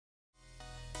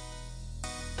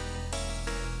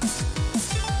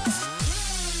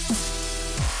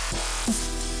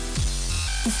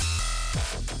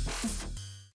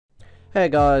Hey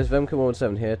guys,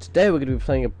 Vemcom17 here. Today we're going to be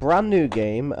playing a brand new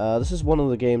game. This is one of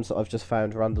the games that I've just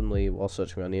found randomly while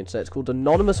searching around the internet. It's called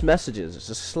Anonymous Messages. It's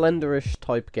a Slenderish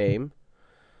type game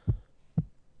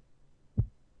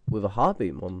with a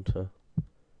heartbeat monitor.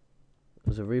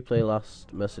 There's a replay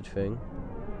last message thing.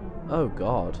 Oh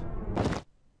god.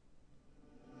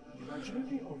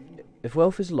 If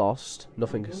wealth is lost,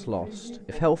 nothing is lost.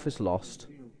 If health is lost,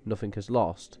 nothing is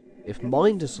lost. If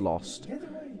mind is lost,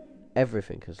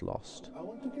 everything is lost.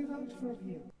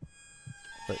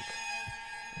 Like,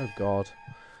 oh god.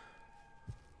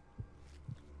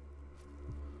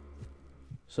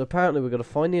 So apparently we're going to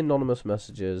find the anonymous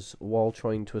messages while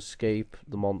trying to escape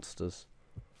the monsters.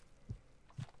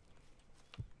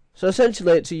 So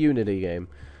essentially it's a Unity game.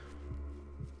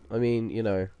 I mean, you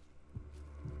know.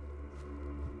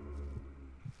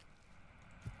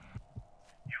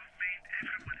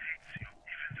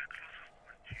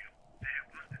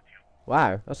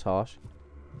 Wow, that's harsh.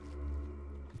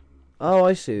 Oh,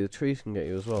 I see. The trees can get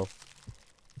you as well.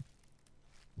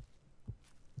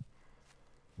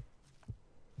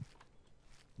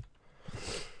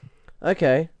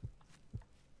 Okay.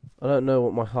 I don't know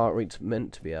what my heart rate's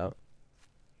meant to be at.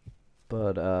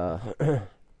 But, I'm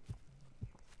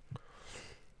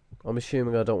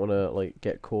assuming I don't want to, like,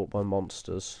 get caught by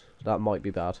monsters. That might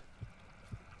be bad.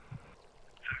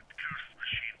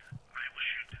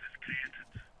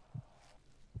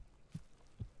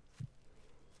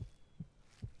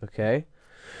 Okay.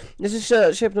 This is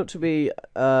shaping up to be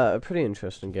a pretty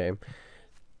interesting game.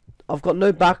 I've got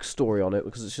no backstory on it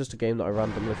because it's just a game that I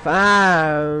randomly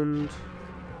found.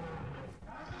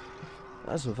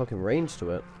 That's some fucking range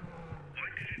to it.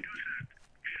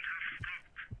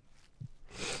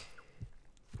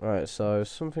 Alright, so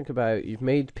something about you've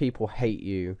made people hate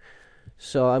you.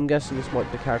 So I'm guessing this might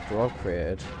be the character I've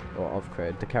created.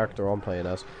 The character I'm playing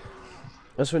as.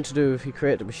 That's something to do with he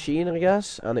created a machine, I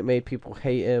guess, and it made people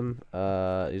hate him.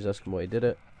 He's asking why he did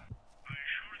it.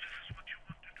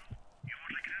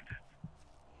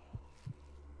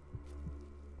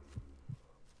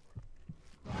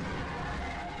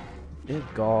 Dear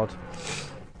God.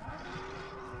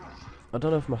 I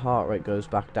don't know if my heart rate goes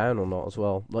back down or not as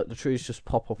well. Like, the trees just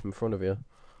pop up in front of you.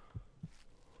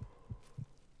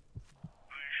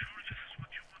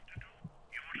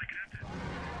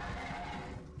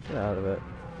 Get out of it.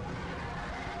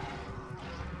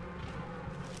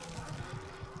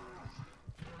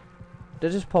 They're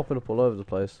just popping up all over the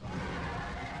place.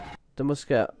 They must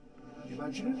get...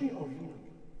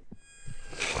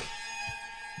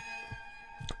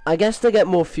 I guess they get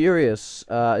more furious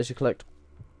as you collect...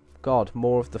 God,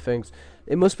 more of the things.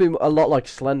 It must be a lot like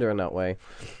Slender in that way.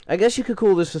 I guess you could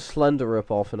call this a Slender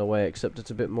ripoff in a way, except it's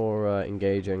a bit more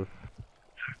engaging.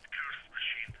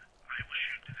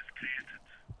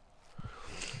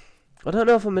 I don't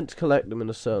know if I'm meant to collect them in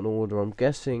a certain order. I'm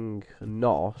guessing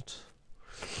not.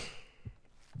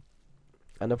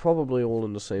 And they're probably all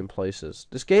in the same places.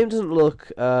 This game doesn't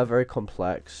look very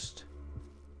complex.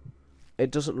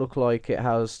 It doesn't look like it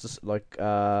has this, like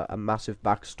a massive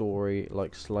backstory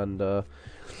like Slender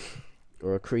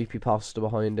or a creepypasta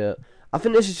behind it. I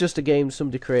think this is just a game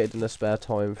somebody created in their spare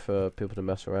time for people to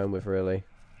mess around with, really.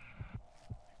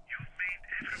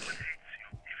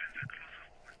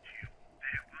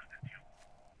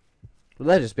 Well,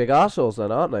 they're just big assholes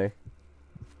then, aren't they?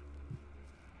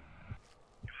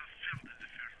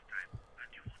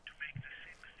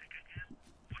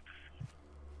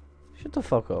 Shut the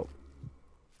fuck up.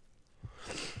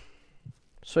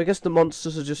 So I guess the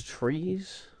monsters are just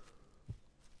trees?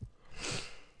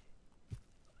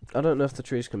 I don't know if the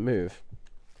trees can move.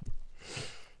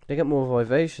 They get more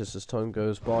vivacious as time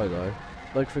goes by though.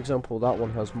 Like for example, that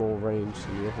one has more range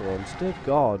than the other ones. Dear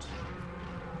God.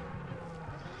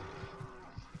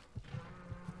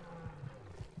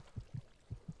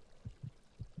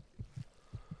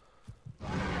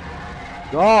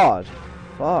 God!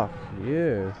 Fuck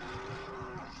you.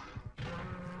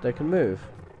 They can move.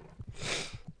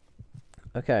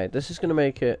 Okay, this is going to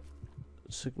make it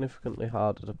significantly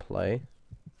harder to play.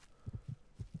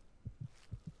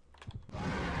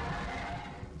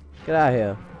 Get out of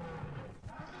here.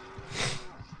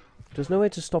 There's no way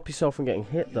to stop yourself from getting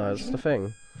hit though, that's the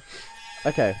thing.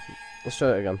 Okay, let's try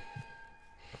it again.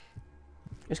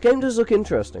 This game does look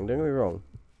interesting, don't get me wrong.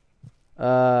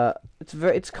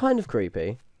 It's kind of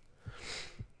creepy.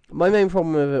 My main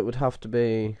problem with it would have to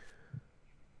be...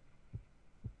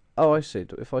 Oh, I see.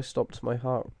 If I stopped my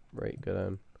heart rate go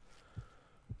down.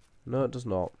 No, it does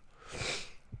not.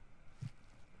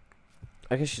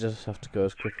 I guess you just have to go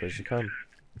as quickly as you can.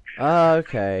 Ah,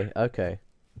 okay, okay.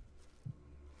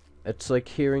 It's like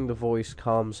hearing the voice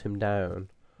calms him down.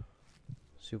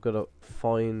 you've got to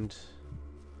find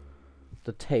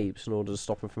the tapes in order to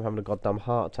stop him from having a goddamn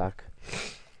heart attack.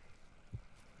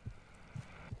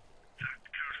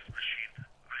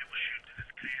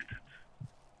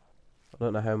 I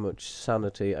don't know how much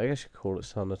sanity, I guess you could call it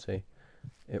sanity,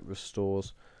 it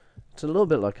restores. It's a little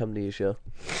bit like amnesia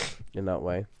in that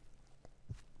way.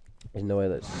 In the way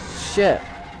that shit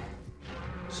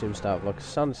seems to have like a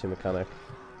sanity mechanic.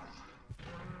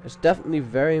 It's definitely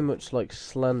very much like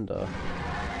Slender.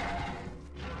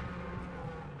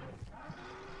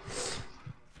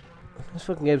 This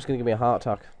fucking game's gonna give me a heart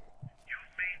attack.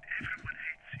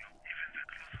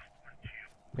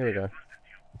 Here we go.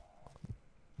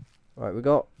 Right, we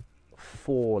got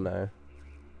 4 now.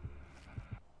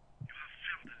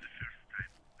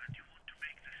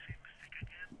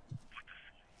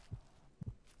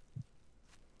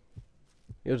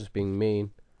 You're just being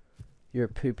mean. You're a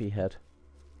poopy head.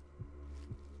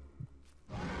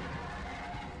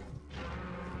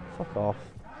 Fuck off.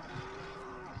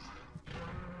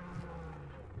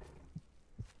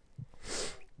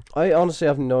 I honestly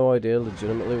have no idea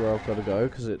legitimately where I've got to go,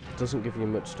 because it doesn't give you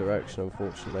much direction,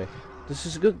 unfortunately. This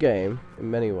is a good game in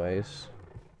many ways,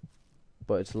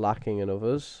 but it's lacking in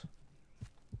others.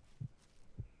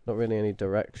 Not really any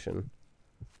direction.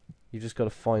 You just got to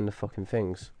find the fucking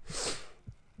things.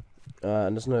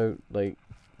 And there's no, like,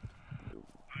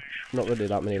 not really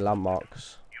that many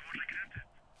landmarks.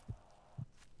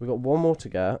 We got 1 more to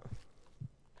get.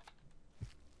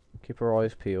 Keep our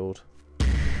eyes peeled.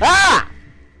 Ah!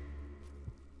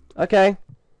 Okay.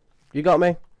 You got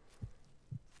me.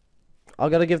 I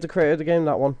gotta give the creator of the game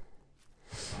that one.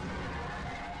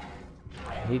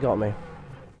 He got me.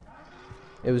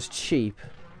 It was cheap,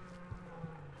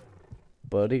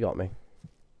 but he got me.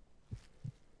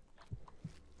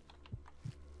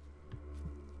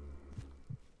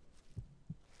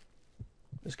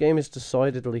 This game is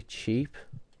decidedly cheap.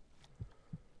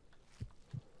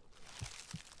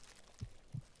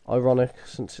 Ironic,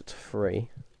 since it's free.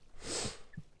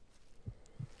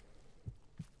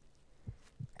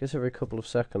 I guess every couple of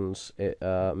seconds it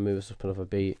moves up another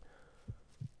beat.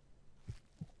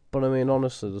 But I mean,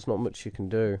 honestly, there's not much you can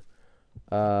do.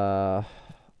 Get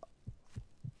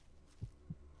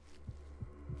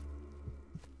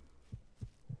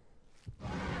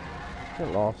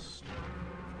lost.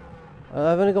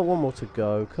 I've only got 1 more to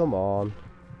go. Come on.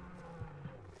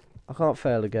 I can't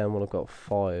fail again when I've got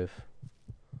 5.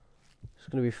 It's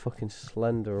gonna be fucking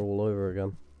Slender all over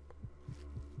again.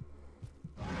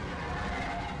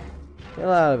 Get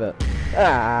out of it.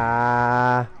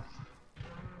 Ah!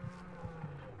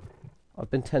 I've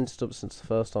been tensed up since the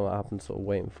first time it happened, sort of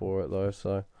waiting for it though,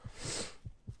 so.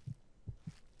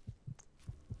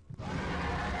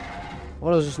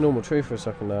 Well, it was just a normal tree for a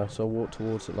second there, so I walked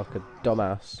towards it like a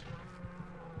dumbass.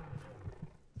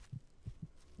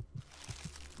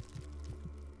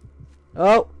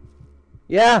 Oh!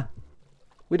 Yeah!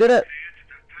 We did it!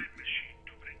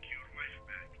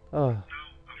 Oh.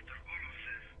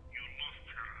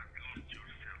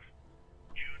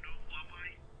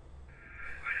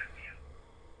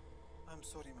 I'm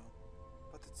sorry, ma'am,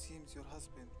 but it seems your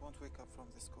husband won't wake up from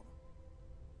this coma.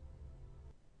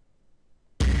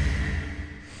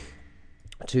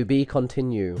 To be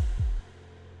continue.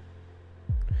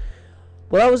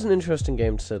 Well, that was an interesting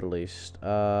game to say the least.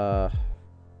 I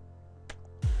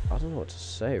don't know what to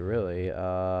say really.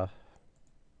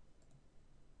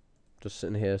 Just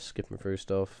sitting here skipping through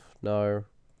stuff. No.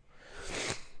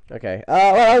 Okay.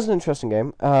 Well, that was an interesting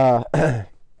game. I'm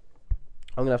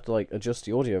gonna have to like adjust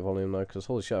the audio volume though, because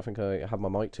holy shit, I think I had my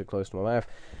mic too close to my mouth.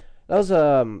 That was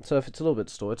so if it's a little bit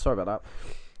distorted, sorry about that.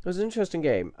 It was an interesting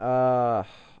game.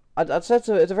 I'd say it's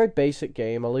a very basic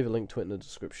game. I'll leave a link to it in the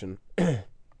description.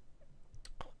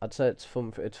 I'd say it's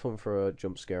fun for a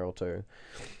jump scare or two.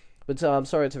 But I'm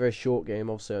sorry, it's a very short game.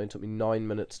 Obviously, it only took me 9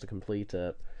 minutes to complete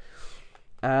it.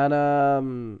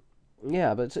 And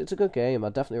yeah, but it's a good game. I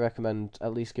definitely recommend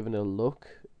at least giving it a look.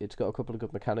 It's got a couple of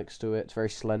good mechanics to it. It's very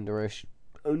Slenderish,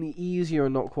 only easier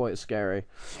and not quite as scary.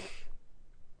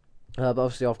 But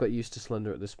obviously, I've got used to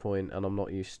Slender at this point, and I'm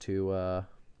not used to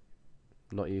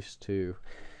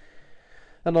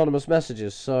anonymous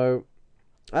messages. So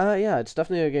yeah, it's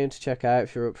definitely a game to check out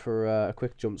if you're up for a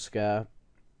quick jump scare.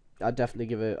 I'd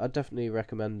definitely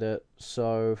recommend it.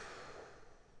 So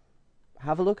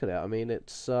have a look at it. I mean,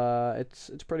 it's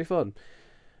pretty fun.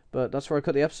 But that's where I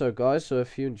cut the episode, guys. So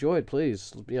if you enjoyed,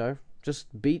 please,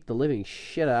 just beat the living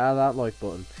shit out of that like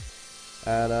button,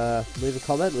 and leave a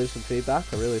comment, leave some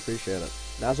feedback. I really appreciate it.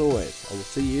 And as always, I will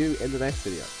see you in the next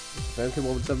video.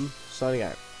 Famkin117 signing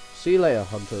out. See you later,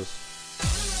 hunters.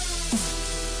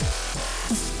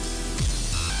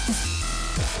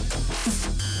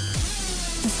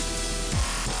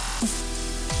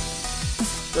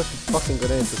 Just fucking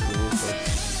grenades just be useless.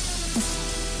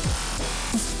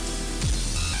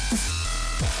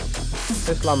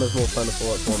 This llama's more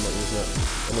plentiful, that's one not using it.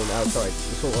 I mean, sorry,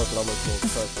 the salt rifle ammo's more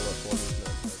plentiful, that's one.